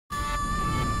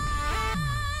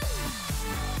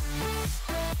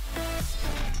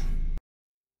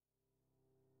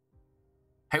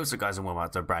Hey, what's up guys, and welcome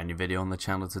back to a brand new video on the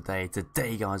channel today.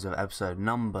 Today guys, we have episode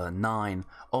number 9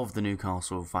 of the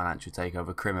Newcastle Financial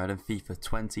Takeover career mode and FIFA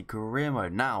 20 career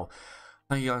mode. Now,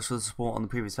 thank you guys for the support on the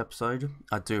previous episode.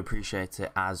 I do appreciate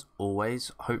it as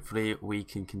always. Hopefully we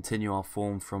can continue our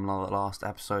form from the last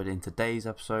episode in today's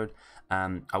episode.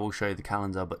 I will show you the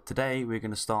calendar, but today we're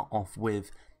going to start off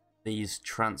with these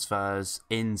transfers,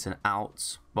 ins and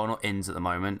outs. Well, not ins at the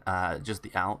moment, just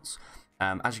the outs.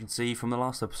 As you can see from the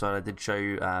last episode, I did show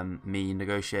you me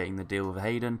negotiating the deal with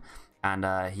Hayden, and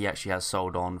he actually has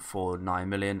sold on for 9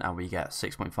 million, and we get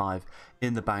 6.5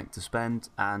 in the bank to spend.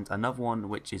 And another one,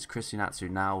 which is Christianatsu.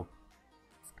 Now,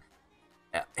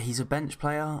 he's a bench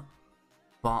player,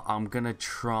 but I'm gonna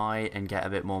try and get a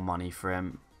bit more money for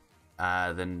him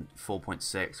than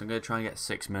 4.6. I'm gonna try and get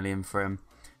 6 million for him,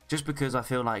 just because I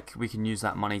feel like we can use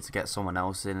that money to get someone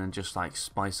else in and just like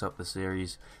spice up the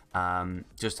series,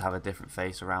 just to have a different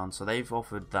face around. So they've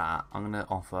offered that. I'm going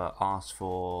to ask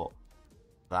for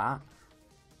that.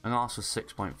 I'm going to ask for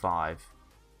 6.5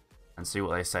 and see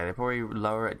what they say. They probably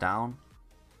lower it down.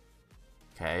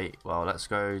 Okay, well, let's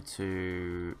go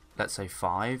to, let's say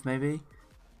 5 maybe,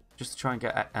 just to try and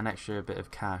get an extra bit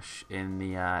of cash in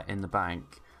the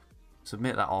bank.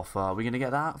 Submit that offer. Are we going to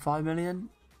get that? 5 million?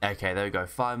 Okay, there we go.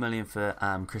 5 million for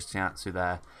Christianatsu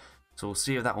there. So we'll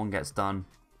see if that one gets done.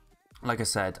 Like I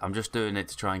said, I'm just doing it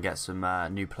to try and get some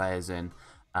new players in.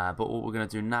 But what we're going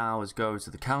to do now is go to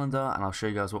the calendar, and I'll show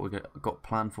you guys what we've got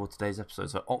planned for today's episode.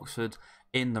 So Oxford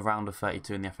in the round of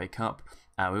 32 in the FA Cup.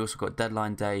 We also got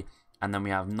deadline day, and then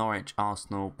we have Norwich,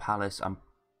 Arsenal, Palace, and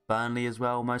Burnley as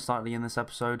well, most likely in this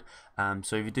episode.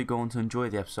 So if you do go on to enjoy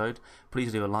the episode,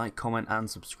 please leave a like, comment and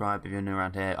subscribe if you're new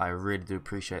around here. I really do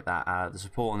appreciate that. The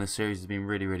support on this series has been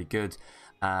really good,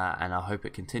 and I hope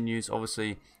it continues.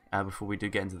 Obviously, before we do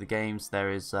get into the games,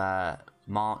 there is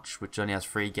March, which only has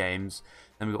 3 games.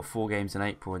 Then we've got 4 games in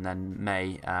April, and then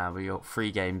May we got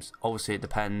 3 games. Obviously it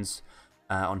depends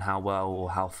on how well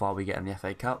or how far we get in the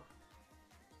FA Cup.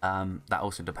 That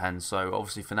also depends. So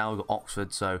obviously for now we've got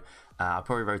Oxford, so I'll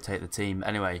probably rotate the team.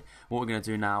 Anyway, what we're going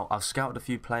to do now, I've scouted a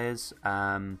few players.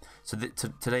 So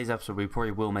today's episode we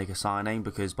probably will make a signing,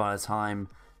 because by the time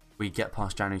we get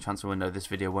past January transfer window, this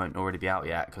video won't already be out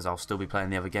yet, because I'll still be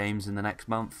playing the other games in the next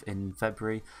month in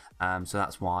February. So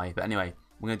that's why. But anyway,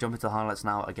 we're going to jump into the highlights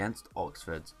now against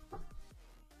Oxford.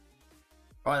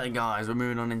 Alright then guys, we're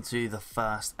moving on into the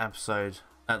first episode,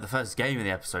 the first game of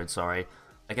the episode, sorry,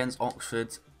 against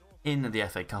Oxford in the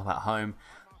FA Cup at home.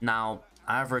 Now,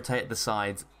 I have rotated the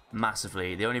side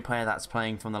massively. The only player that's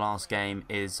playing from the last game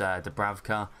is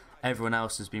Dubravka. Everyone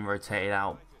else has been rotated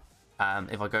out.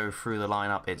 If I go through the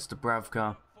lineup, it's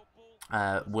Dubravka,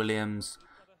 Williams,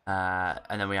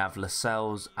 and then we have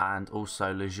Lascelles and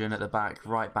also Lejeune at the back.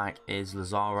 Right back is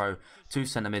Lazaro. 2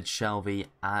 centre mids, Shelby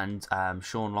and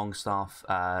Sean Longstaff,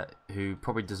 who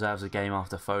probably deserves a game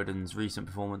after Foden's recent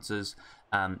performances.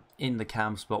 In the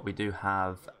cam spot, we do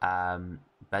have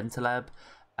Bentaleb,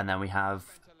 and then we have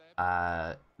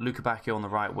Luka Bacchio on the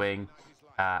right wing,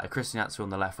 Christianatsu on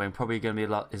the left wing. Probably going to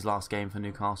be his last game for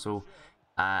Newcastle.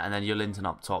 And then Jolinton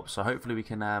up top. So hopefully we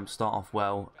can start off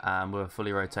well with a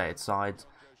fully rotated side.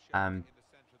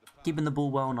 Keeping the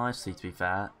ball well nicely, to be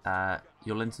fair.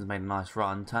 Jolinton's made a nice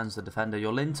run. Turns the defender.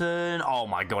 Jolinton! Oh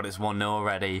my god, it's 1-0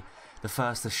 already. The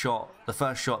first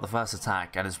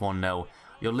attack, and it's 1-0.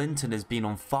 Jolinton has been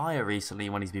on fire recently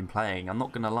when he's been playing. I'm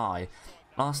not going to lie.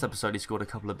 Last episode he scored a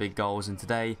couple of big goals, and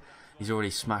today he's already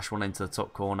smashed one into the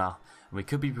top corner. We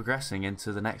could be progressing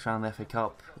into the next round of the FA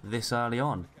Cup this early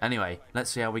on. Anyway, let's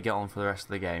see how we get on for the rest of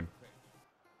the game.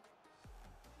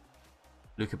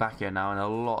 Luka Bacchio now in a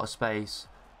lot of space.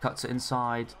 Cuts it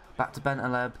inside. Back to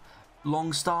Bentaleb.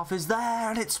 Longstaff is there,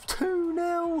 and it's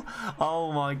 2-0.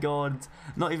 Oh my god.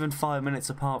 Not even 5 minutes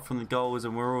apart from the goals,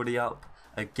 and we're already up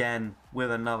again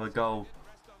with another goal.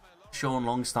 Sean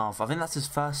Longstaff, I think that's his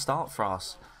first start for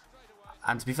us.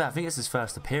 And to be fair, I think it's his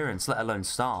first appearance, let alone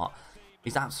start.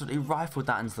 He's absolutely rifled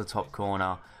that into the top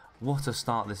corner. What a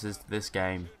start this is to this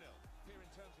game.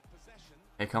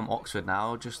 Here come Oxford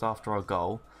now, just after our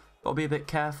goal. Got to be a bit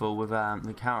careful with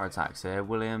the counter-attacks here.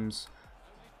 Willems,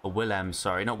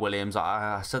 sorry, not Williams.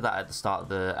 I said that at the start of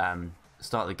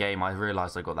the game. I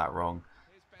realised I got that wrong.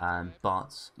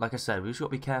 But, like I said, we've just got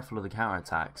to be careful of the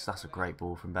counter-attacks. That's a great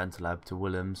ball from Bentaleb to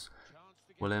Williams.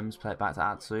 Williams, play it back to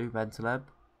Atsu. Bentaleb.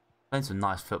 Playing some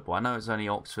nice football. I know it's only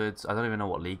Oxford. I don't even know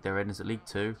what league they're in. Is it League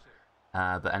 2?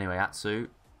 But anyway, Atsu.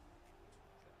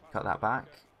 Cut that back.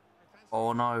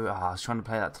 Oh no. I was trying to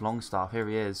play that to Longstaff. Here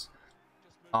he is.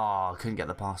 Oh, I couldn't get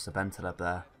the pass to Bentaleb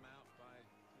there.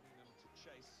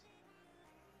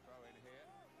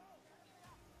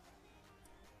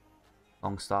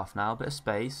 Longstaff now, a bit of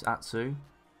space. Atsu.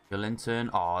 Jolinton.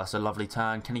 Oh, that's a lovely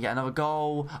turn. Can he get another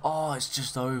goal? Oh, it's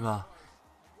just over.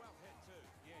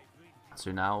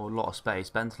 Atsu now, a lot of space.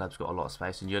 Bentaleb's got a lot of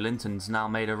space. And Jolinton's now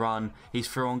made a run. He's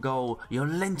through on goal.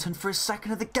 Jolinton for his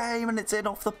second of the game. And it's in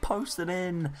off the post and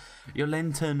in.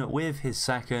 Jolinton with his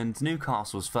second.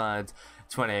 Newcastle's third.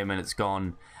 28 minutes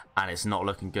gone. And it's not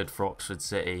looking good for Oxford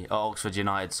City. Oh, Oxford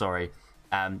United, sorry.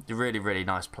 Really, really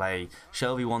nice play.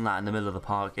 Shelby won that in the middle of the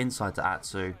park, inside to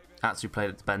Atsu. Atsu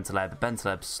played it to Bentaleb.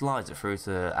 Bentaleb slides it through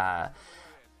to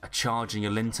a charging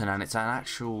Jolinton, and it's an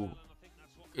actual...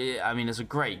 I mean, it's a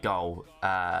great goal,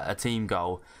 a team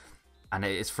goal, and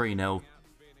it's 3-0.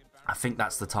 I think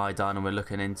that's the tie done, and we're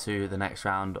looking into the next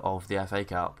round of the FA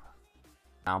Cup.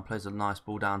 Now plays a nice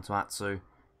ball down to Atsu.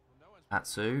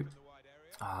 Atsu.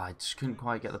 Oh, I just couldn't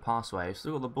quite get the pass away.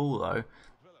 Still got the ball, though.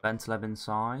 Bentaleb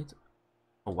inside.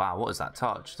 Oh wow, what is that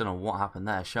touch? Don't know what happened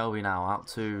there. Shelby now out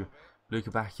to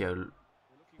Luca Bacchio.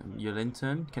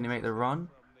 Jolinton, can he make the run?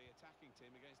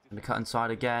 Gonna cut inside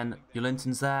again.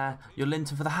 Jolinton's there.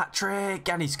 Jolinton for the hat-trick,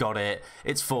 and he's got it.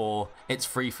 It's 4. It's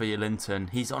 3 for Jolinton.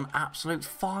 He's on absolute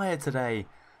fire today.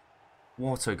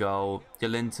 What a goal.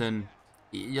 Jolinton,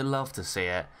 you love to see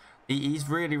it. He's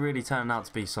really, really turning out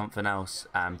to be something else,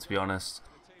 to be honest.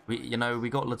 We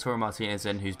got Lautaro Martinez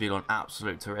in, who's been on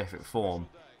absolute terrific form.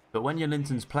 But when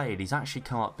Jolinton's played, he's actually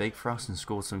come up big for us and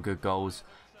scored some good goals.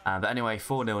 But anyway,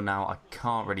 4-0 now. I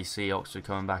can't really see Oxford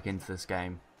coming back into this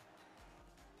game.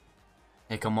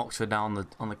 Here come Oxford now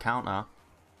on the counter.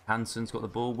 Hansen's got the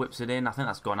ball, whips it in. I think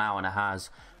that's gone out, and it has.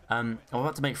 I'm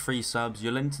about to make 3 subs.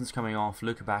 Jolinton's coming off,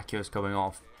 Luca Bacchio's coming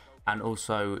off, and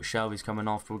also Shelby's coming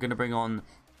off. We're going to bring on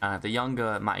the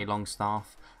younger Matty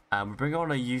Longstaff. We're bringing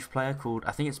on a youth player called,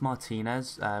 I think it's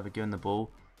Martinez. We're giving the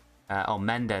ball. Oh,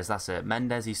 Mendes, that's it.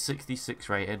 Mendes, he's 66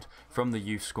 rated from the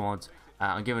youth squad.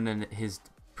 I'm giving him his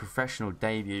professional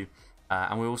debut.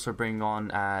 And we also bring on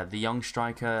the young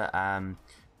striker.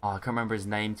 Oh, I can't remember his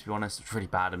name, to be honest. It's really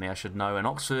bad of me, I should know. And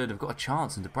Oxford have got a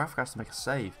chance, and Dubravka has to make a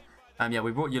save. Yeah,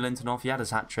 we brought Jolinton off. He had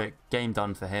his hat-trick. Game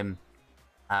done for him.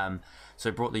 So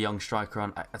we brought the young striker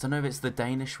on. I don't know if it's the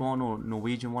Danish one or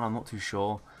Norwegian one. I'm not too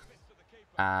sure.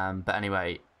 But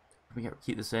anyway... Can we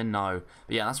keep this in? No.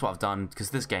 But yeah, that's what I've done, because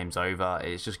this game's over.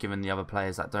 It's just given the other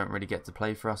players that don't really get to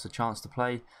play for us a chance to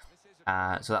play.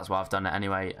 So that's why I've done it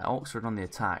anyway. Oxford on the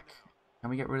attack. Can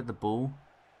we get rid of the ball?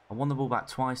 I won the ball back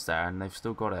twice there, and they've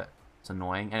still got it. It's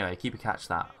annoying. Anyway, keep a catch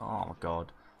that. Oh my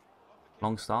god.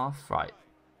 Longstaff? Right.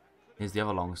 Here's the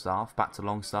other Longstaff. Back to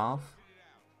Longstaff.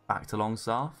 Back to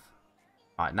Longstaff.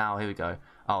 Right, now here we go.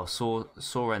 Oh,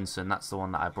 Sorensen. That's the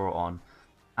one that I brought on.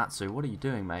 Atsu, what are you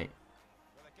doing, mate?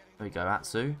 There we go,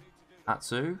 Atsu.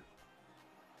 Atsu.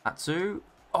 Atsu.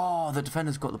 Oh, the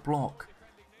defender's got the block.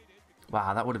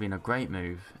 Wow, that would have been a great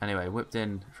move. Anyway, whipped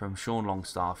in from Sean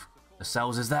Longstaff.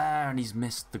 Lascelles is there, and he's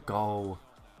missed the goal.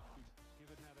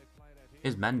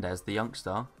 Here's Mendes, the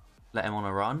youngster. Let him on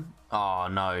a run. Oh,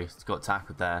 no. He's got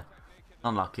tackled there.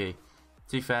 Unlucky.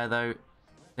 To be fair, though,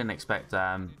 can't expect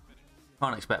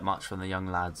much from the young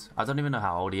lads. I don't even know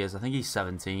how old he is. I think he's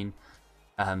 17.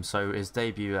 So his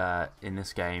debut in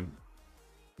this game,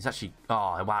 he's actually...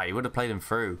 Oh, wow, he would have played him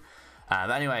through.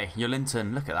 But anyway,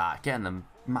 Jolinton, look at that. Getting the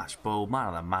match ball, man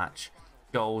of the match.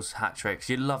 Goals, hat-tricks.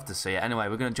 You'd love to see it. Anyway,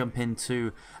 we're going to jump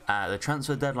into the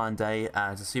transfer deadline day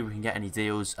to see if we can get any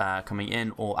deals coming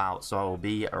in or out. So I will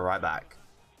be right back.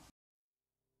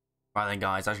 Right then,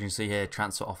 guys, as you can see here,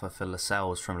 transfer offer for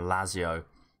Lascelles from Lazio.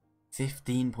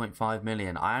 15.5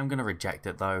 million. I am going to reject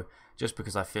it, though, just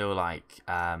because I feel like...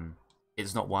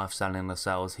 it's not worth selling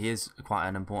Lascelles. He is quite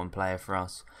an important player for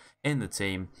us in the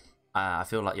team. I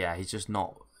feel like, yeah, he's just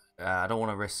not... I don't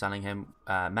want to risk selling him.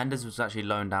 Mendes was actually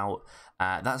loaned out.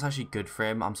 That's actually good for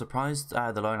him. I'm surprised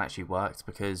the loan actually worked,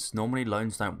 because normally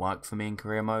loans don't work for me in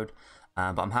career mode.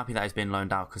 But I'm happy that he's been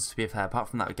loaned out, because to be fair, apart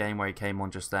from that game where he came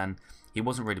on just then, he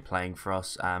wasn't really playing for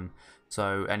us.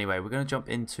 So anyway, we're going to jump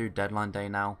into deadline day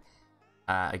now.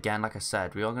 Again, like I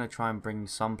said, we are going to try and bring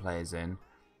some players in.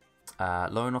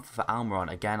 Loan offer for Almiron.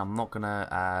 Again, I'm not going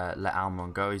to let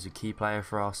Almiron go. He's a key player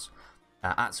for us.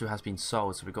 Atsu has been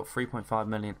sold, so we've got 3.5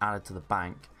 million added to the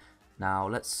bank. Now,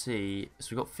 let's see. So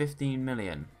we've got 15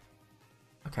 million.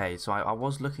 Okay, so I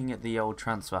was looking at the old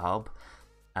transfer hub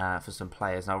for some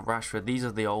players. Now, Rashford, these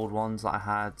are the old ones that I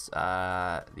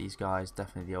had. These guys,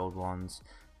 definitely the old ones.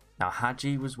 Now,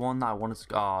 Hadji was one that I wanted to...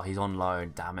 Oh, he's on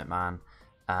loan. Damn it, man.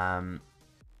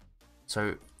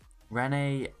 So...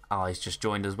 Rene, oh, he's just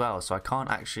joined as well, so I can't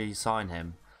actually sign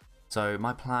him. So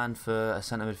my plan for a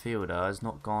centre midfielder has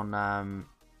not gone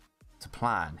to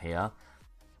plan here.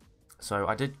 So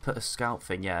I did put a scout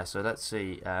thing, yeah, so let's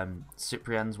see.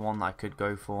 Cyprien's one that I could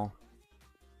go for.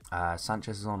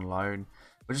 Sanchez is on loan.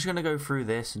 We're just gonna go through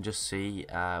this and just see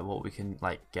what we can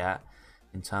like get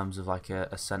in terms of like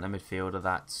a centre midfielder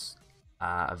that's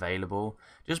available.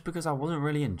 Just because I'm not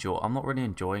really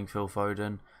enjoying Phil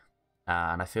Foden,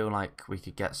 and I feel like we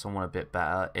could get someone a bit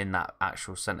better in that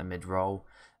actual centre mid role.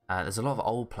 There's a lot of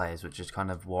old players, which is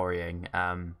kind of worrying.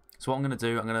 So what I'm gonna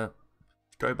do, I'm gonna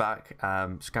go back,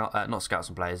 not scout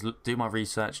some players, do my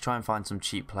research, try and find some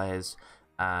cheap players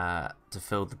to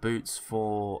fill the boots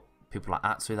for people like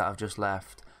Atsu that I've just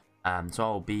left. So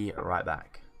I'll be right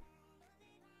back.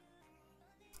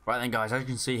 Right then guys, as you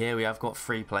can see here, we have got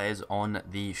 3 players on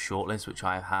the shortlist which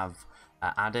I have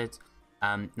added.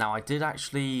 Now I did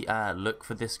actually look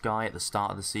for this guy at the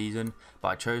start of the season, but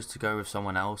I chose to go with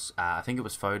someone else. I think it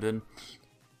was Foden,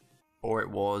 or it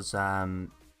was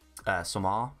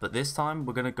Samar, but this time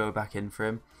we're going to go back in for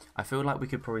him. I feel like we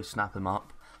could probably snap him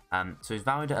up. So he's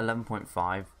valued at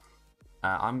 11.5.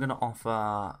 I'm gonna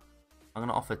offer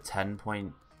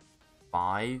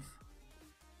 10.5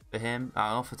 for him.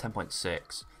 I'll offer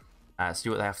 10.6. See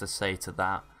what they have to say to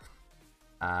that.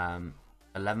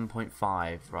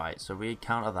 11.5, right? So we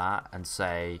counter that and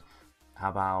say, how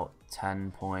about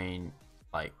 10 point,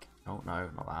 like, oh no,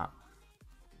 not that.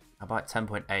 How about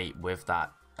 10.8 with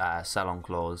that sell-on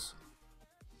clause?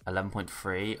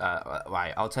 11.3.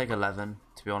 Right, I'll take 11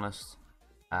 to be honest.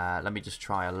 Let me just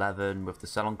try 11 with the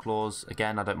sell-on clause.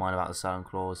 Again, I don't mind about the sell-on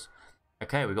clause.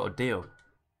 Okay, we got a deal.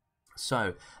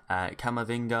 So,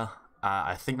 Camavinga,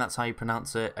 I think that's how you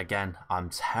pronounce it. Again, I'm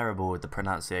terrible with the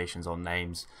pronunciations on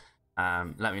names.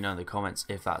 Let me know in the comments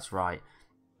if that's right.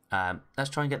 Let's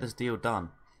try and get this deal done.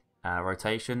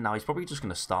 Rotation. Now, he's probably just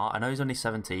going to start. I know he's only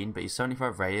 17, but he's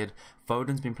 75 rated.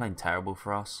 Foden's been playing terrible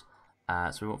for us.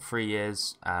 So we want 3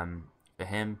 years for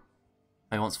him.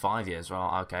 He wants 5 years.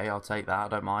 Well, okay, I'll take that. I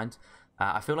don't mind.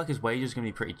 I feel like his wage is going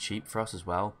to be pretty cheap for us as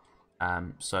well.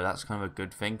 So that's kind of a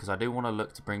good thing, because I do want to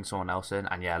look to bring someone else in.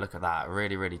 And yeah, look at that.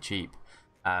 Really, really cheap.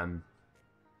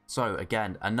 So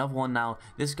again, another one now.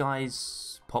 This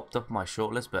guy's popped up on my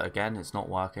shortlist, but again, it's not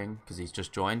working because he's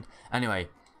just joined. Anyway,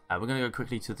 we're going to go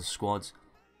quickly to the squads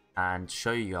and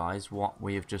show you guys what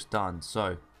we have just done.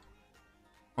 So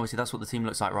obviously that's what the team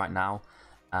looks like right now.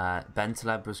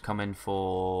 Bentaleb was coming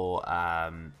for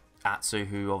Atsu,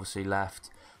 who obviously left,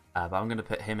 but I'm going to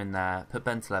put him in there, put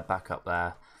Bentaleb back up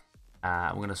there.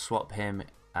 I'm going to swap him,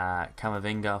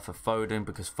 Camavinga, for Foden,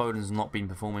 because Foden's not been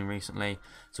performing recently.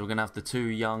 So we're going to have the 2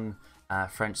 young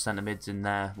French centre mids in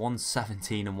there. One's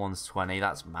 17 and one's 20.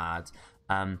 That's mad.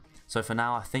 So for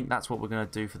now, I think that's what we're going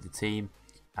to do for the team.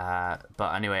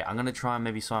 But anyway, I'm going to try and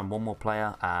maybe sign one more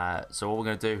player. So what we're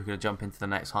going to do, we're going to jump into the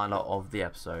next highlight of the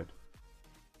episode.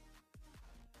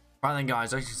 Right then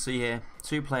guys, as you can see here,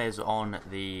 2 players on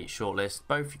the shortlist,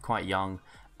 both quite young.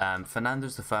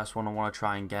 Fernando's the first one I want to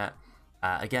try and get.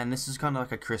 Again, this is kind of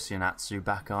like a Christian Atsu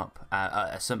backup,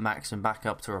 a St. Maxim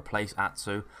backup to replace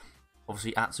Atsu.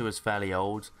 Obviously Atsu is fairly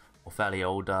old, or fairly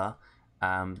older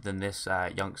than this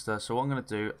youngster. So what I'm going to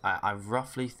do, I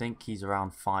roughly think he's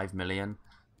around 5 million.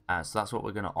 So that's what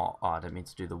we're going to, oh, I didn't mean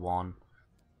to do the 1.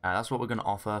 That's what we're going to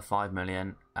offer, 5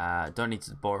 million. Don't need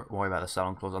to worry about the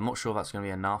sell-on clause. I'm not sure if that's going to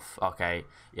be enough. Okay,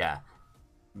 yeah,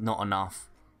 not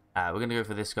enough. We're going to go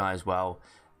for this guy as well.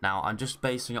 Now, I'm just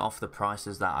basing it off the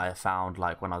prices that I found,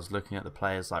 like when I was looking at the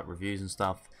players, like reviews and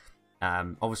stuff.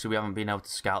 Obviously, we haven't been able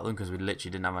to scout them because we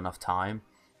literally didn't have enough time.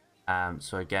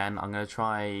 So again, I'm going to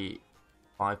try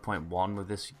 5.1 with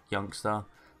this youngster.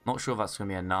 Not sure if that's going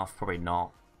to be enough. Probably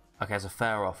not. Okay, it's a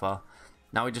fair offer.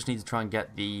 Now we just need to try and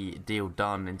get the deal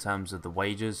done in terms of the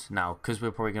wages. Now, because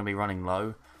we're probably going to be running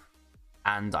low,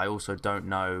 and I also don't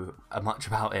know much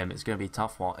about him, it's going to be a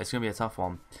tough one. It's going to be a tough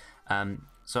one.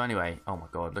 So anyway, oh my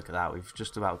god, look at that. We've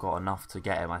just about got enough to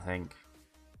get him, I think.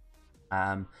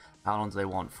 How long do they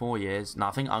want? 4 years. Now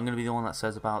I think I'm going to be the one that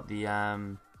says about the.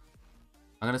 I'm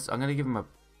gonna give him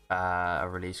a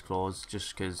release clause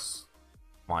just because.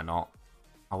 Why not?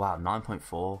 Oh wow,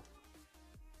 9.4.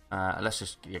 Let's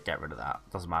just get rid of that.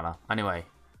 Doesn't matter. Anyway,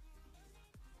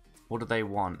 what do they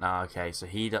want? Okay, so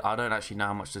I don't actually know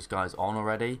how much this guy's on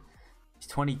already. He's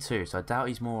 22, so I doubt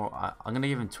he's more. I'm gonna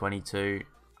give him 22.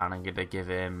 And I'm going to give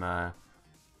him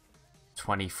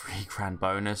 23 grand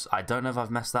bonus. I don't know if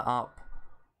I've messed that up.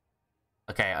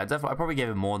 Okay, I probably gave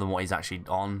him more than what he's actually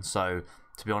on. So,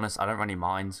 to be honest, I don't really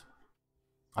mind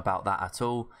about that at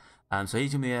all. So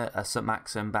he's going to be a St.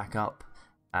 Maxim backup.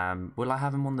 Will I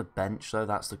have him on the bench, though?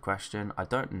 That's the question. I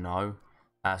don't know.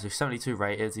 So he's 72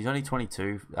 rated. He's only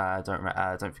 22.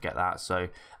 Don't forget that. So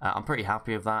I'm pretty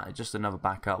happy with that. It's just another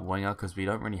backup winger because we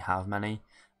don't really have many.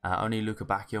 Only Luca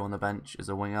Bacchio on the bench is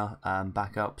a winger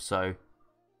backup, so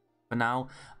For now,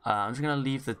 I'm just going to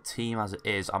leave the team as it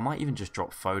is. I might even just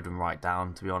drop Foden right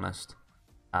down, to be honest.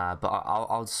 But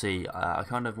I'll see. I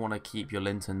kind of want to keep your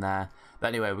Linton there. But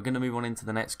anyway, we're going to move on into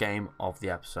the next game of the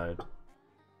episode.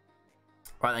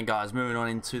 Right then, guys, moving on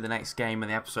into the next game in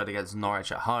the episode against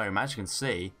Norwich at home. As you can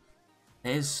see,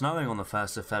 it is snowing on the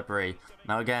 1st of February.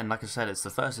 Now, again, like I said, it's the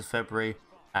 1st of February.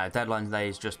 Deadline day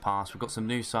has just passed. We've got some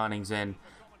new signings in.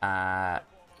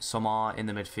 Somar in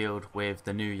the midfield with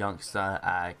the new youngster,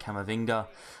 Camavinga.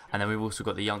 And then we've also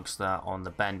got the youngster on the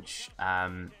bench,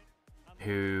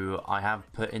 who I have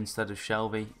put instead of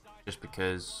Shelby, just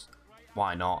because,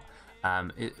 why not?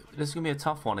 This is going to be a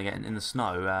tough one again in the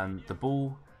snow. The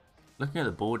ball... Looking at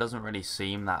the ball doesn't really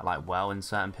seem that well in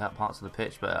certain parts of the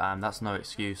pitch, but that's no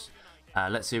excuse.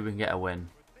 Let's see if we can get a win.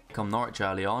 Come Norwich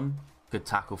early on. Good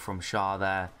tackle from Shah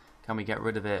there. Can we get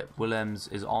rid of it? Williams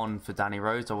is on for Danny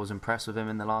Rose. I was impressed with him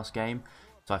in the last game,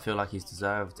 so I feel like he's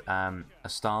deserved a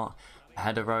start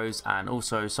ahead of Rose. And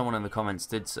also, someone in the comments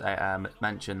did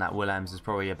mention that Williams is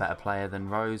probably a better player than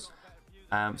Rose.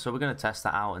 So we're going to test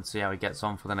that out and see how he gets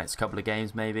on for the next couple of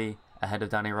games, maybe ahead of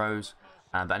Danny Rose.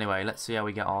 But anyway, let's see how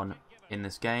we get on in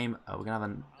this game. We're going to have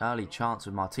an early chance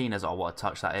with Martinez. Oh, what a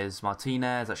touch that is.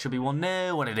 Martinez, that should be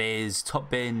 1-0, and it is. Top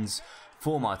bins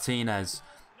for Martinez.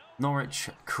 Norwich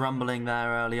crumbling there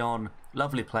early on.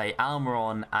 Lovely play.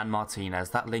 Almiron and Martinez.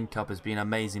 That link-up has been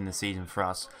amazing this season for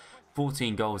us.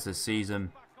 14 goals this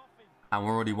season, and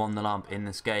we're already won the lump in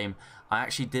this game. I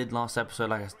actually did last episode,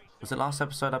 was it last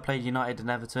episode I played United and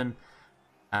Everton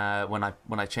when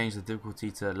I changed the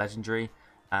difficulty to Legendary.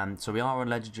 So we are on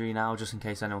Legendary now, just in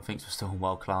case anyone thinks we're still on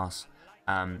World Class.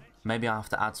 Maybe I have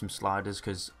to add some sliders,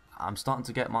 because I'm starting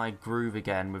to get my groove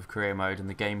again with Career Mode and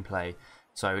the gameplay.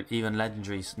 So even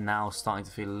Legendary's now starting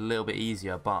to feel a little bit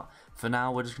easier. But for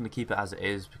now, we're just going to keep it as it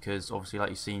is, because obviously, like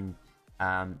you've seen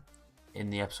in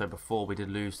the episode before, we did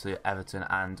lose to Everton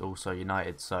and also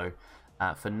United. So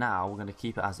for now, we're going to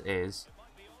keep it as it is.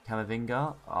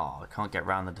 Camavinga. Oh, I can't get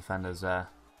around the defenders there.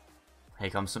 Here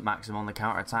comes St. Maxim on the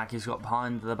counter-attack. He's got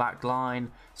behind the back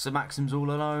line. St. Maxim's all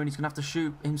alone. He's going to have to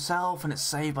shoot himself, and it's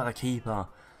saved by the keeper.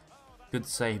 Good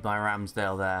save by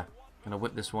Ramsdale there. Going to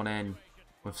whip this one in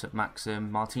with St.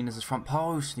 Maxim. Martinez's front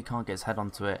post. He can't get his head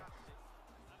onto it.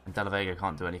 And De La Vega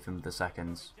can't do anything with the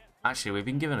seconds. Actually, we've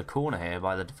been given a corner here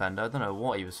by the defender. I don't know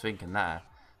what he was thinking there.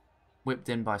 Whipped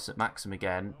in by St. Maxim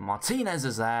again. Martinez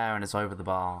is there, and it's over the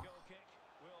bar.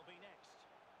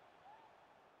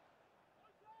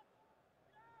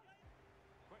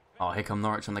 Oh, here come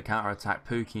Norwich on the counter-attack.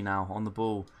 Pookie now on the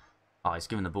ball. Oh, he's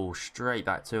giving the ball straight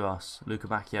back to us. Luca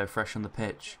Bacchio fresh on the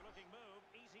pitch.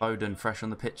 Foden fresh on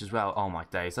the pitch as well. Oh my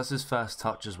days, that's his first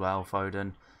touch as well,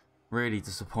 Foden. Really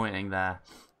disappointing there.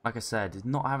 Like I said, he's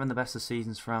not having the best of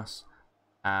seasons for us.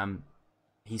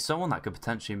 He's someone that could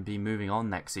potentially be moving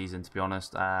on next season, to be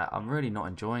honest. I'm really not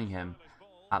enjoying him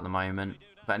at the moment.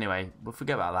 But anyway, we'll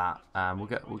forget about that.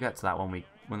 We'll get to that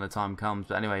when the time comes.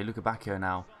 But anyway, Luca Bacchio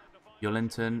now.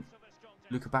 Yolinton,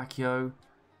 Luca Bacchio,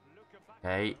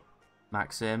 okay,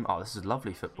 Maxim. Oh, this is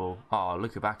lovely football. Oh,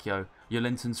 Luca Bacchio,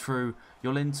 Yolinton's through.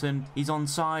 Yolinton, he's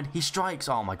onside. He strikes.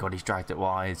 Oh my God, he's dragged it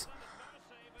wide.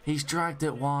 He's dragged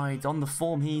it wide. On the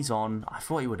form he's on, I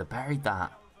thought he would have buried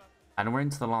that. And we're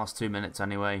into the last 2 minutes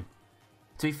anyway.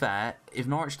 To be fair, if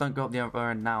Norwich don't go up the other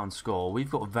end now and score,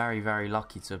 we've got very, very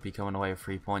lucky to be coming away with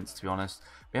 3 points, to be honest.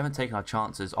 We haven't taken our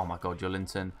chances. Oh my God,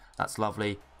 Yolinton, that's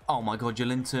lovely. Oh my God,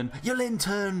 Yolinton.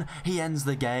 Yolinton! He ends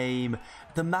the game.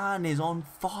 The man is on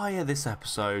fire this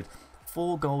episode.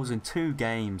 4 goals in 2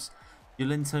 games.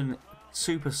 Yolinton,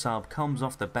 super sub, comes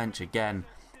off the bench again.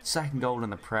 2nd goal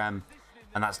in the Prem.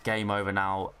 And that's game over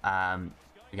now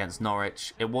against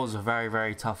Norwich. It was a very,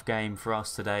 very tough game for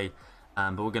us today.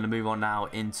 But we're going to move on now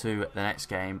into the next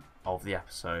game of the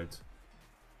episode.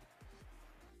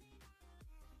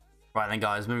 Right then,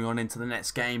 guys, moving on into the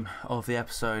next game of the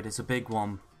episode. It's a big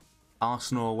one.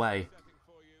 Arsenal away.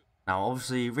 Now,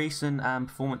 obviously, recent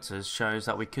performances shows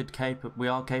that we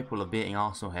are capable of beating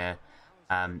Arsenal here.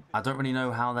 I don't really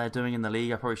know how they're doing in the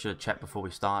league. I probably should have checked before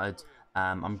we started.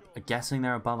 I'm guessing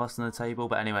they're above us in the table,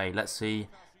 but anyway, let's see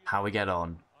how we get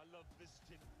on.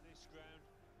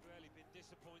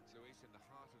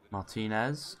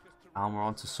 Martinez. And we're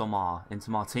on to Somar.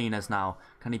 Into Martinez now.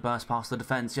 Can he burst past the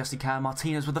defence? Yes, he can.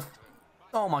 Martinez with the...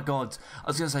 Oh my God, I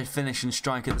was going to say finish and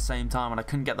strike at the same time and I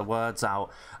couldn't get the words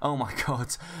out. Oh my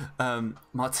God,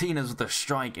 Martinez with the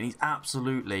strike, and he's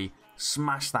absolutely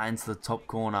smashed that into the top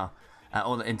corner,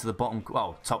 or into the bottom,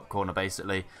 well, top corner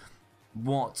basically.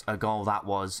 What a goal that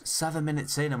was. 7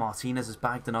 minutes in and Martinez has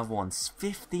bagged another one.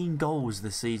 15 goals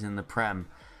this season in the Prem.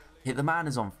 The man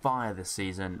is on fire this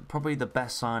season. Probably the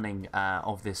best signing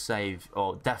of this save,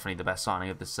 or definitely the best signing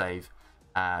of the save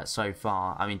so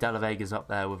far. I mean, De La Vega's up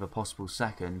there with a possible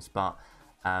second, but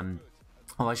as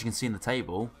you can see in the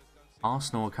table,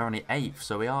 Arsenal are currently 8th,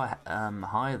 so we are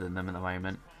higher than them at the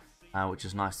moment, which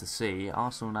is nice to see.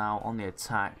 Arsenal now on the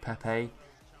attack. Pepe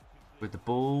with the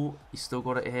ball. He's still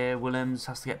got it here. Williams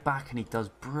has to get back, and he does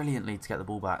brilliantly to get the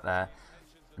ball back there.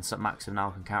 And St. Maxim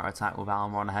now can counter-attack with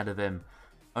Almiron ahead of him.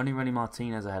 Only really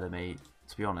Martinez ahead of me,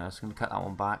 to be honest. I'm going to cut that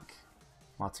one back.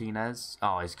 Martinez.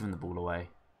 Oh, he's giving the ball away.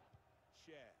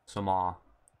 Samar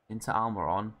into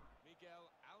Almiron.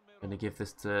 Going to give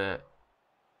this to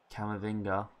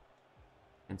Camavinga.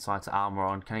 Inside to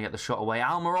Almiron. Can he get the shot away?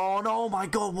 Almiron! Oh my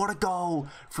god, what a goal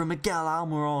from Miguel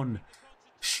Almiron.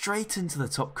 Straight into the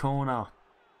top corner.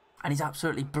 And he's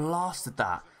absolutely blasted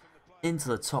that into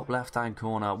the top left-hand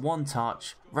corner. One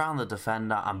touch, round the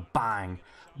defender, and bang.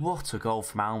 What a goal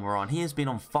from Almiron. He has been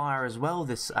on fire as well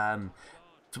this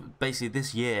basically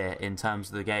this year in terms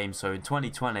of the game. So in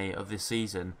 2020 of this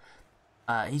season,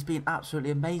 he's been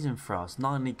absolutely amazing for us.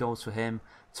 9 league goals for him.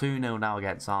 2-0 now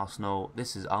against Arsenal.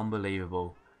 This is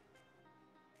unbelievable.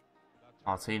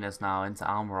 Martinez now into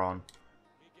Almiron.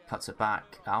 Cuts it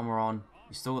back. Almiron.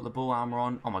 He's still got the ball,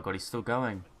 Almiron. Oh my god, he's still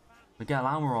going. Miguel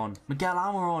Almiron. Miguel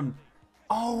Almiron.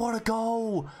 Oh, what a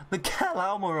goal! Miguel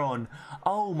Almiron.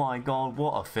 Oh my god,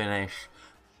 what a finish.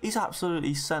 He's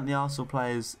absolutely sent the Arsenal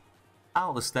players out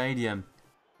of the stadium.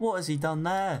 What has he done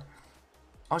there?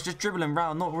 I was just dribbling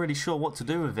round, not really sure what to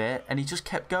do with it, and he just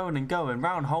kept going and going,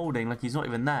 round holding like he's not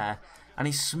even there, and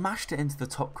he smashed it into the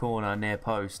top corner near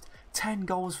post. 10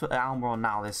 goals for Almiron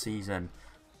now this season,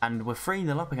 and we're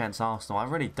 3-0 up against Arsenal. I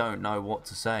really don't know what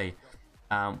to say.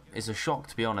 It's a shock,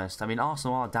 to be honest. I mean,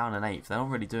 Arsenal are down in 8th. They're not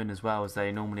really doing as well as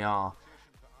they normally are,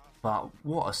 but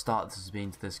what a start this has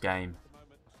been to this game.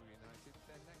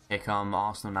 Here come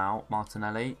Arsenal now.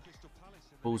 Martinelli.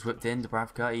 Ball's whipped in.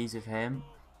 Dubravka, easy for him.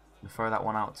 We'll throw that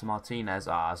one out to Martinez.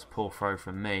 Ah, it's a poor throw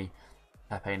from me.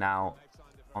 Pepe now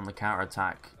on the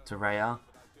counter-attack to Raya.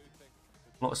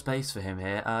 A lot of space for him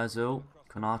here. Ozil,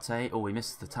 Konate. Oh, he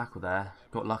missed the tackle there.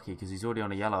 Got lucky because he's already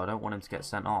on a yellow. I don't want him to get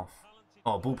sent off.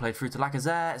 Oh, ball played through to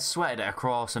Lacazette. Sweated it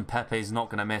across, and Pepe's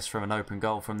not going to miss from an open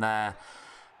goal from there.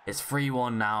 It's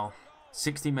 3-1 now.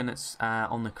 60 minutes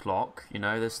on the clock. You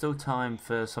know, there's still time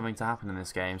for something to happen in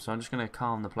this game, so I'm just going to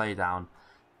calm the play down,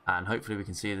 and hopefully we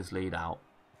can see this lead out.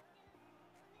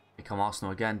 Here come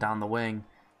Arsenal again down the wing.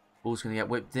 Ball's going to get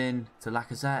whipped in to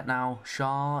Lacazette now.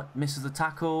 Shaw misses the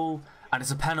tackle, and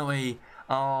it's a penalty.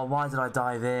 Oh, why did I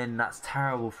dive in? That's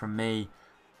terrible from me.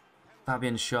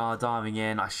 Fabian Shaw diving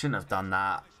in. I shouldn't have done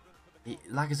that.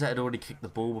 Lacazette had already kicked the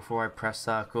ball before I pressed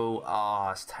circle. Oh,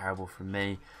 that's terrible from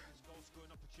me.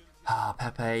 Ah,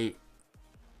 Pepe.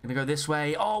 Gonna go this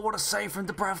way. Oh, what a save from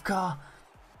Dubravka.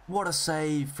 What a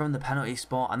save from the penalty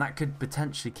spot. And that could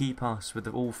potentially keep us with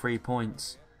all 3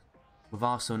 points. With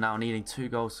Arsenal now needing 2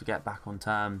 goals to get back on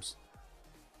terms.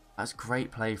 That's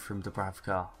great play from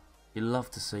Dubravka. You love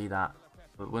to see that.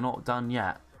 But we're not done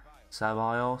yet.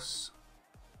 Ceballos.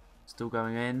 Still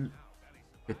going in.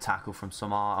 Good tackle from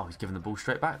Samar. Oh, he's giving the ball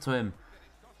straight back to him.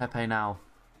 Pepe now.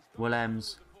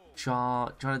 Williams. Shaw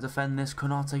trying to defend this.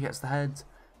 Konate gets the head.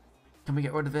 Can we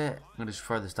get rid of it? I'm going to just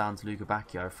throw this down to Luka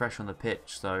Bacchio. Fresh on the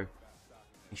pitch, so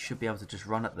he should be able to just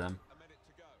run at them.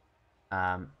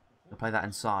 We'll play that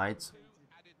inside.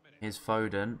 Here's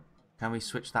Foden. Can we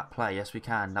switch that play? Yes, we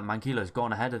can. That Manquilo's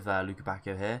gone ahead of Luka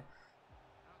Bacchio here.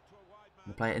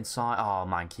 We'll play it inside. Oh,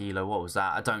 Manquillo, what was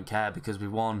that? I don't care because we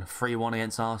won 3-1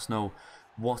 against Arsenal.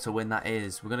 What a win that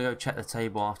is. We're going to go check the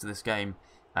table after this game,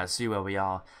 see where we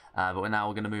are. But now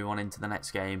we're going to move on into the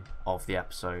next game of the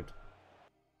episode.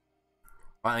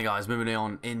 Right then, guys, moving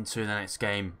on into the next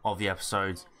game of the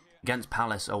episode. Against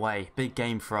Palace away. Big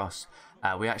game for us.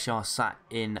 We actually are sat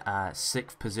in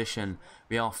 6th position.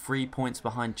 We are 3 points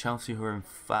behind Chelsea, who are in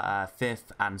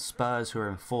 5th, and Spurs, who are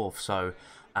in 4th. So,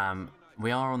 we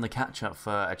are on the catch-up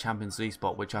for a Champions League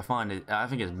spot, which I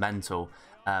think is mental,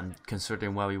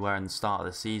 considering where we were in the start of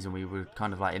the season. We were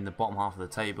kind of like in the bottom half of the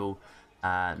table,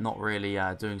 not really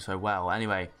doing so well.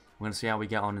 Anyway, we're going to see how we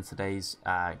get on in today's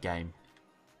game.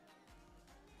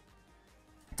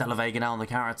 De La Vega now on the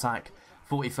counter-attack.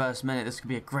 41st minute, this could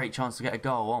be a great chance to get a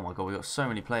goal. Oh my god, we've got so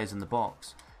many players in the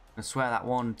box. I'm going to swear that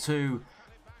 1-2.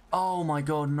 Oh my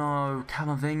god, no.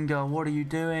 Camavinga, what are you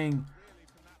doing?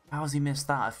 How has he missed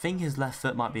that? I think his left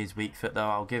foot might be his weak foot, though.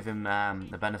 I'll give him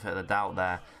the benefit of the doubt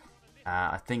there.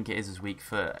 I think it is his weak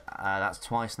foot. That's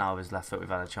twice now with his left foot we've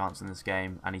had a chance in this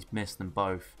game, and he's missed them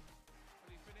both.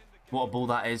 What a ball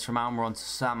that is from Almiron to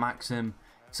St. Maxim.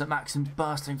 St. Maxim's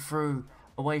bursting through.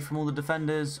 away from all the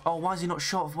defenders. Oh, why is he not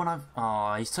shot when I've...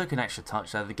 Oh, he's took an extra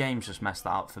touch there. The game's just messed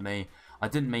that up for me. I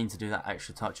didn't mean to do that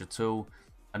extra touch at all.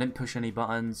 I didn't push any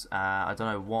buttons. I don't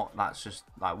know what, that's just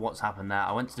like what's happened there.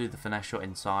 I went to do the finesse shot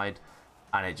inside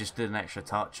and it just did an extra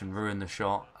touch and ruined the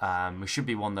shot. We should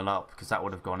be 1-0 up because that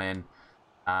would have gone in.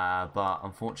 But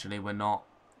unfortunately we're not.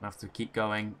 We have to keep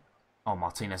going. Oh,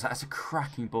 Martinez, that's a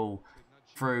cracking ball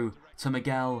through to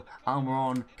Miguel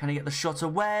Almiron. Can he get the shot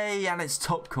away? And it's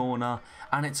top corner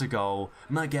and it's a goal.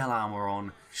 Miguel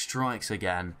Almiron strikes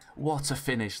again. What a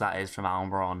finish that is from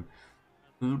Almiron.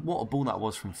 What a ball that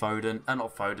was from Foden.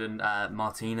 Not Foden,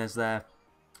 Martinez there.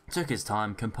 Took his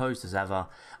time, composed as ever.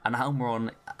 And Almiron,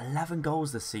 11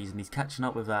 goals this season. He's catching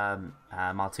up with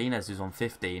Martinez, who's on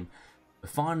 15. We're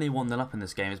finally 1-0 up in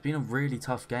this game. It's been a really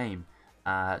tough game.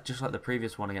 Just like the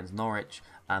previous one against Norwich.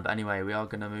 But anyway, we are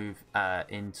going to move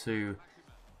into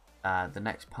the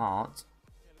next part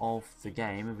of the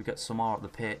game. We got Samar up the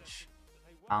pitch.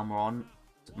 Almiron,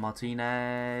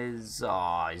 Martinez.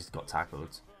 Oh, he's got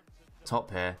tackled.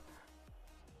 Top here.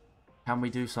 Can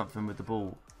we do something with the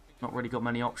ball? Not really got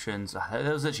many options.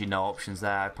 There was actually no options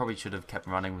there. I probably should have kept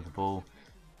running with the ball.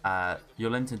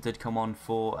 Joelinton did come on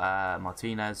for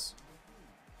Martinez.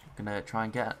 Gonna try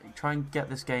and get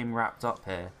this game wrapped up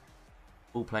here.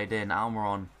 Ball played in.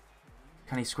 Almiron.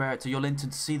 Can he square it to Joelinton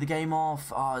to see the game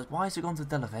off? Oh, why has it gone to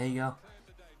De La Vega?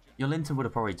 Joelinton would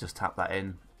have probably just tapped that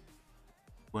in.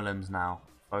 Williams now.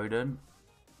 Foden.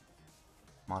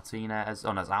 Martinez.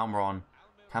 Oh, no, it's Almiron.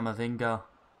 Camavinga.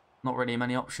 Not really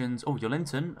many options. Oh,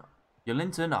 Joelinton.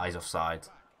 Joelinton. Oh, he's offside.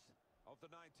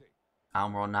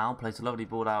 Almiron now plays a lovely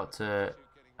ball out to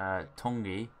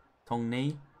Tongni.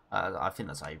 I think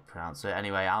that's how you pronounce it.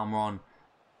 Anyway, Almiron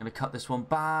going to cut this one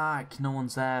back. No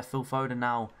one's there. Phil Foden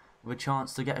now with a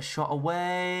chance to get a shot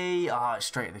away. Ah, it's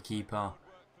straight at the keeper.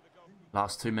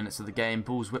 Last 2 minutes of the game.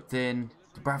 Ball's whipped in.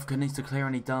 Dubravka needs to clear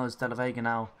and he does. De La Vega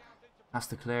now has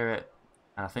to clear it.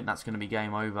 And I think that's going to be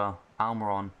game over.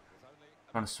 Almiron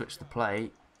trying to switch the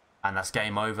play. And that's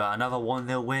game over. Another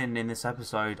 1-0 win in this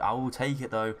episode. I will take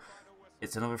it though.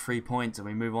 It's another 3 points and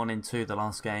we move on into the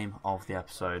last game of the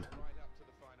episode.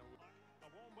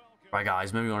 Right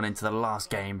guys, moving on into the last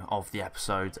game of the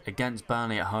episode against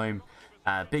Burnley at home.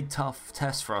 Big tough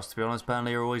test for us, to be honest.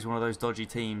 Burnley are always one of those dodgy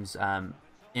teams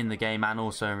in the game and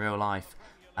also in real life.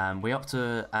 We're up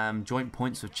to joint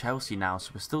points with Chelsea now,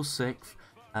 so we're still 6th.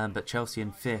 But Chelsea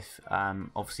in 5th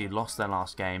obviously lost their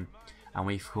last game and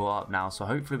we've caught up now, so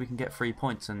hopefully we can get 3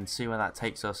 points and see where that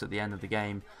takes us at the end of the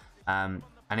game.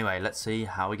 Anyway, let's see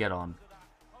how we get on.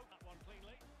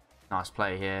 Nice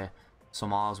play here.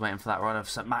 Samar's waiting for that run of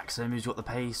St. Maxim, who's got the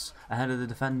pace ahead of the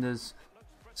defenders.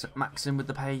 St. Maxim with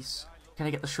the pace. Can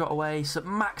he get the shot away? St.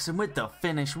 Maxim with the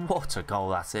finish. What a goal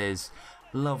that is.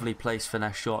 Lovely place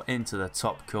finesse shot into the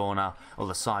top corner or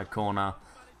the side corner.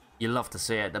 You love to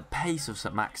see it. The pace of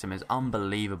St. Maxim is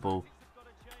unbelievable.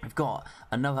 We've got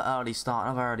another early start,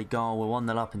 another early goal. We're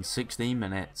 1-0 up in 16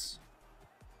 minutes.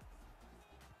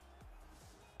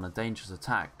 On a dangerous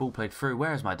attack. Ball played through.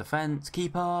 Where is my defence?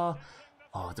 Keeper.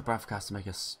 Oh, Dubravka has to make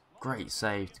a great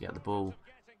save to get the ball.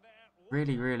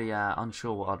 Really, really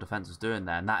unsure what our defence is doing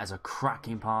there. And that is a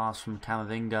cracking pass from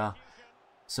Camavinga.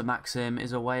 St. Maxim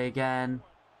is away again.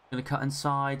 Going to cut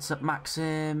inside. St.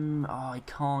 Maxim. Oh, he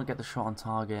can't get the shot on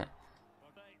target.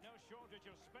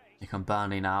 Here come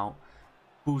Burnley now.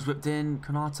 Ball's whipped in.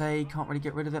 Konate can't really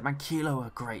get rid of it. Manquillo, a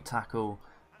great tackle.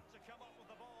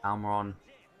 Almiron.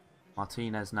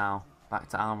 Martinez now. Back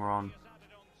to Almiron.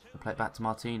 Play it back to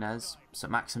Martinez.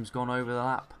 St. Maxim's gone over the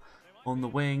lap on the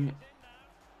wing.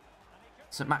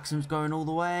 St. Maxim's going all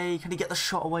the way. Can he get the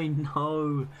shot away?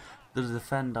 No. The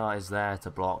defender is there to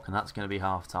block, and that's going to be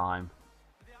half time.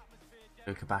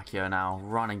 Lukabakio now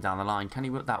running down the line. Can he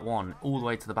whip that one all the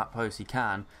way to the back post? He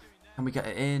can. Can we get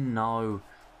it in? No.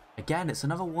 Again, it's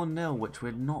another 1-0, which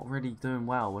we're not really doing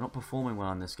well. We're not performing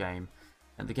well in this game.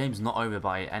 And the game's not over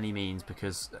by any means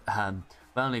because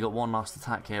Burnley got one last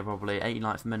attack here probably.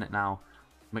 89th minute now.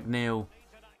 McNeil,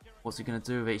 what's he going to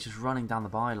do with it? He's just running down the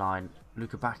byline.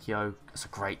 Lukabakio, that's a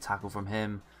great tackle from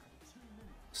him.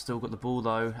 Still got the ball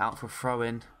though, out for a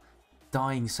throw-in.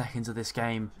 Dying seconds of this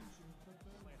game.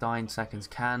 Dying seconds.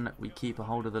 Can we keep a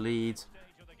hold of the lead?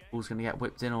 Ball's going to get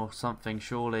whipped in or something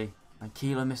surely. And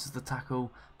Kilo misses the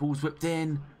tackle. Ball's whipped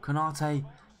in. Konate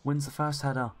wins the first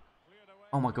header.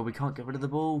 Oh my god, we can't get rid of the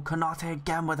ball. Konate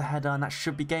again with a header, and that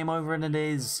should be game over, and it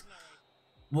is.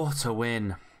 What a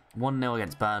win. 1-0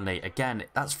 against Burnley. Again,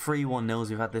 that's 3 1-0s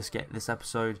we've had this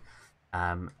episode.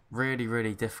 Really,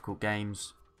 really difficult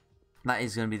games. That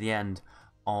is going to be the end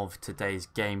of today's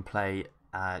gameplay.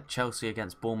 Chelsea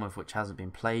against Bournemouth, which hasn't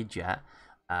been played yet.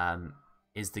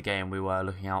 is the game we were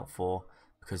looking out for,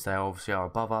 because they obviously are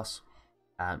above us.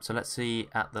 So let's see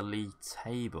at the league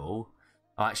table.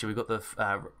 Oh, actually, we got the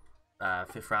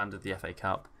 5th round of the FA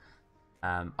Cup.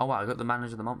 Oh wow, I got the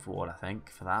Manager of the Month award, I think,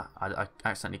 for that. I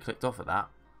accidentally clicked off at that.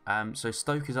 So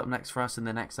Stoke is up next for us in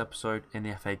the next episode in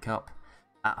the FA Cup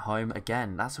at home.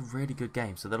 Again, that's a really good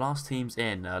game. So the last teams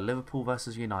in, Liverpool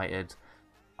versus United,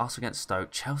 us against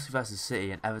Stoke, Chelsea versus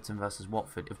City, and Everton versus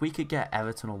Watford. If we could get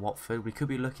Everton or Watford, we could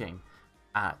be looking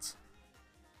at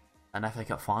an FA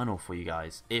Cup final for you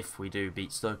guys, if we do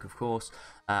beat Stoke, of course.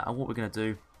 And what we're going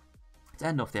to do to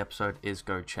end off the episode is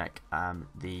go check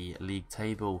the league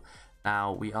table.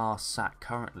 Now, we are sat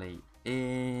currently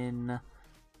in,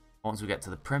 once we get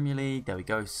to the Premier League, there we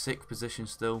go, 6th position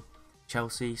still.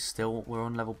 Chelsea still, we're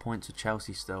on level points with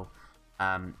Chelsea still.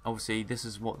 Obviously, this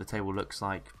is what the table looks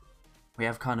like. We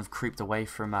have kind of creeped away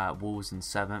from Wolves in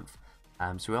 7th.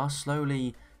 So we are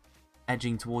slowly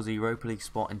edging towards a Europa League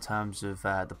spot in terms of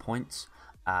the points.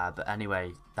 But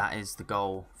anyway, that is the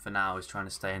goal for now, is trying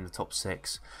to stay in the top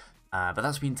 6. But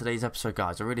that's been today's episode,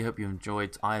 guys. I really hope you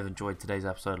enjoyed. I have enjoyed today's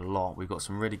episode a lot. We've got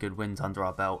some really good wins under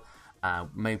our belt.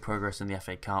 Made progress in the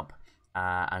FA Cup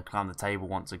and climbed the table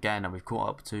once again. And we've caught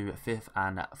up to 5th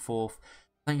and 4th.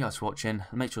 Thank you guys for watching.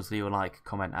 Make sure to leave a like,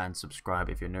 comment and subscribe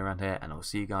if you're new around here. And I'll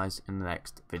see you guys in the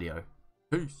next video.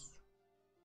 Peace.